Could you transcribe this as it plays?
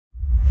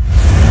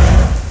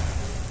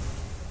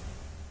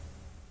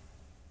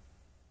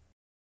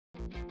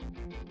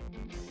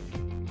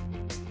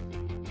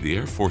The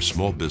Air Force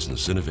Small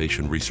Business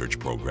Innovation Research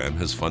Program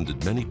has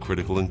funded many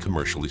critical and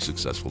commercially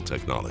successful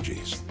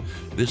technologies.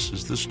 This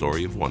is the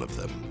story of one of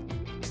them.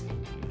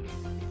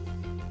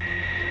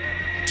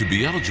 To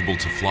be eligible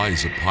to fly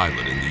as a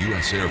pilot in the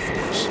U.S. Air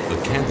Force, a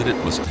candidate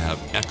must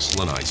have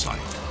excellent eyesight.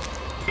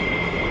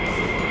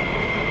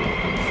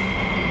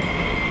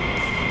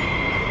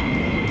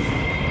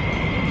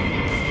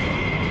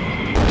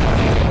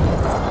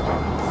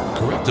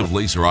 Corrective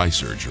laser eye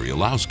surgery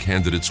allows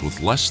candidates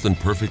with less than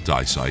perfect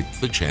eyesight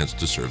the chance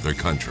to serve their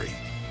country.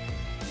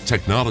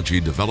 Technology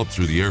developed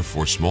through the Air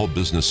Force Small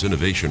Business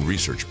Innovation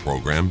Research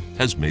Program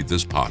has made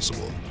this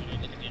possible.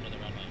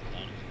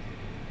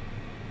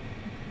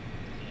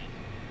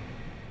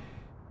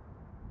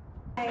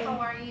 How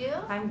are you?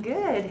 I'm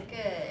good.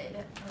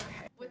 Good.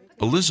 Okay.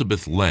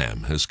 Elizabeth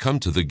Lamb has come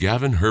to the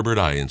Gavin Herbert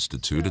Eye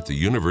Institute at the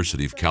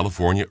University of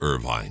California,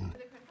 Irvine,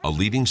 a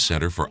leading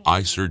center for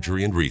eye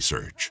surgery and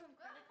research.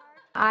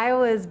 I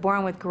was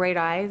born with great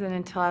eyes, and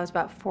until I was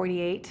about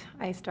 48,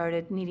 I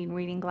started needing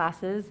reading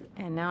glasses,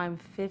 and now I'm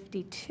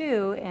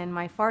 52, and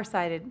my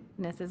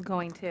farsightedness is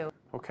going too.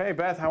 Okay,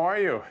 Beth, how are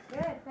you?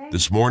 Good, thanks.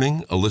 This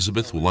morning,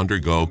 Elizabeth will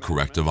undergo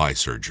corrective eye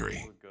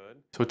surgery.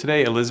 So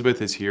today,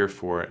 Elizabeth is here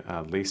for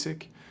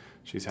LASIK.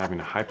 She's having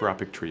a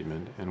hyperopic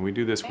treatment, and we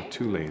do this with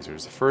two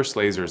lasers. The first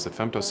laser is the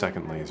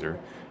femtosecond laser,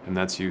 and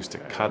that's used to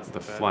cut the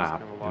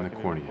flap in the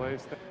cornea.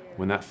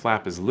 When that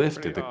flap is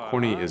lifted, the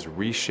cornea is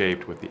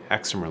reshaped with the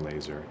excimer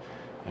laser,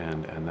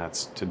 and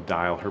that's to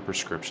dial her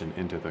prescription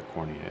into the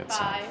cornea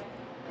itself. 5,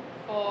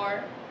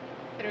 4,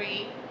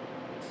 3,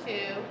 2,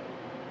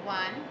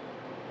 1.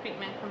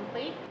 Treatment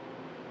complete.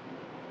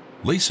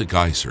 LASIK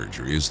eye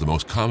surgery is the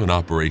most common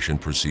operation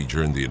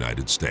procedure in the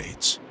United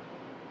States.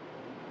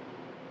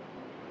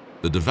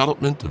 The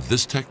development of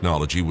this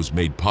technology was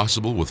made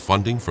possible with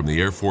funding from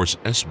the Air Force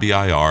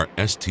SBIR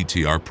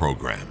STTR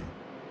program.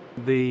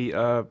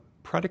 The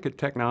predicate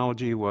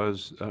technology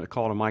was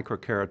called a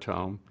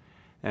microkeratome,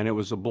 and it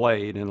was a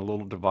blade and a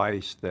little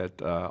device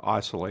that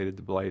oscillated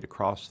the blade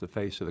across the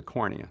face of the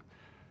cornea.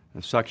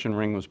 A suction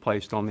ring was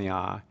placed on the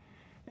eye,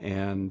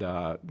 and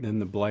then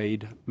the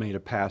blade made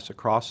a pass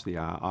across the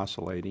eye,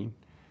 oscillating,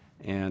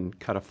 and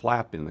cut a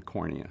flap in the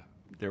cornea.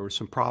 There were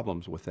some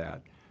problems with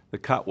that. The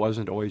cut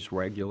wasn't always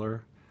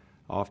regular.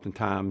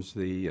 Oftentimes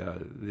the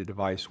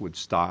device would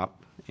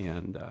stop,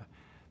 and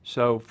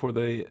so for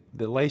the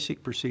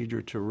LASIK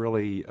procedure to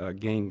really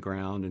gain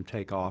ground and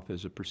take off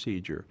as a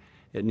procedure,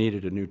 it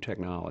needed a new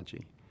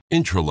technology.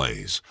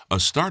 IntraLase, a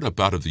startup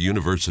out of the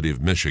University of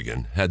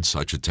Michigan, had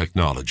such a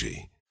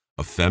technology,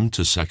 a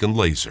femtosecond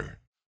laser,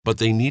 but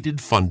they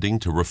needed funding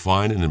to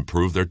refine and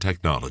improve their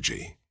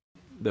technology.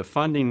 The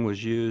funding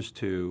was used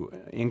to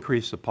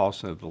increase the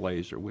pulse of the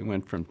laser. We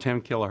went from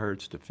 10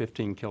 kilohertz to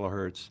 15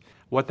 kilohertz.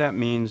 What that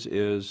means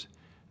is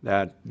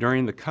that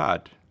during the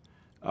cut,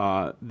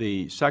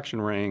 the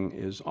suction ring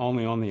is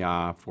only on the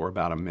eye for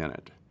about a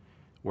minute,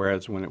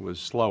 whereas when it was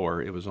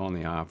slower, it was on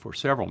the eye for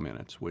several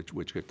minutes,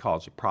 which could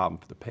cause a problem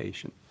for the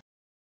patient.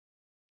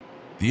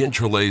 The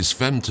IntraLase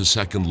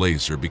femtosecond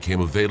laser became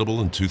available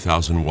in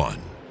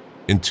 2001.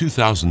 In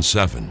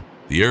 2007,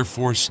 the Air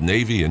Force,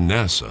 Navy, and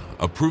NASA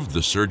approved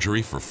the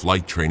surgery for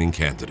flight training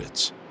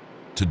candidates.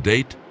 To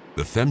date,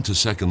 the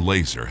femtosecond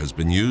laser has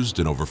been used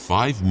in over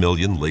 5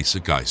 million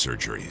LASIK eye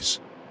surgeries.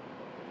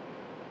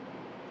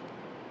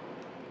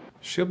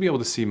 She'll be able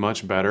to see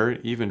much better,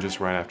 even just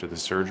right after the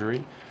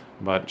surgery,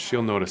 but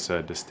she'll notice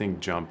a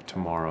distinct jump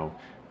tomorrow,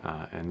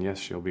 and yes,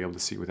 she'll be able to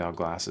see without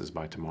glasses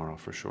by tomorrow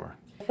for sure.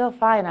 I feel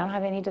fine. I don't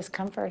have any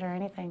discomfort or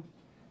anything.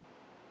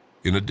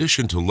 In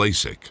addition to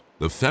LASIK,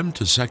 the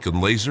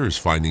femtosecond laser is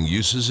finding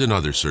uses in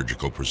other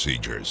surgical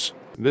procedures.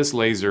 This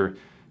laser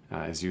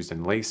is used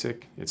in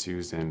LASIK, it's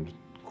used in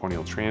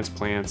corneal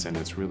transplants, and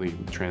it's really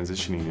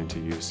transitioning into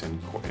use in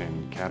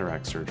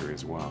cataract surgery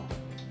as well.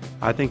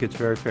 I think it's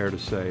very fair to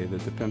say that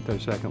the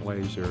femtosecond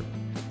laser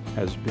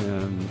has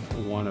been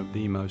one of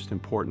the most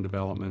important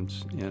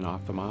developments in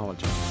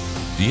ophthalmology.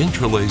 The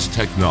IntraLase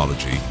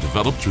technology,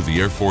 developed through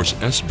the Air Force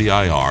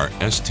SBIR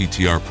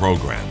STTR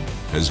program,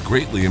 has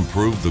greatly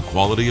improved the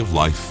quality of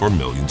life for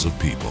millions of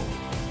people.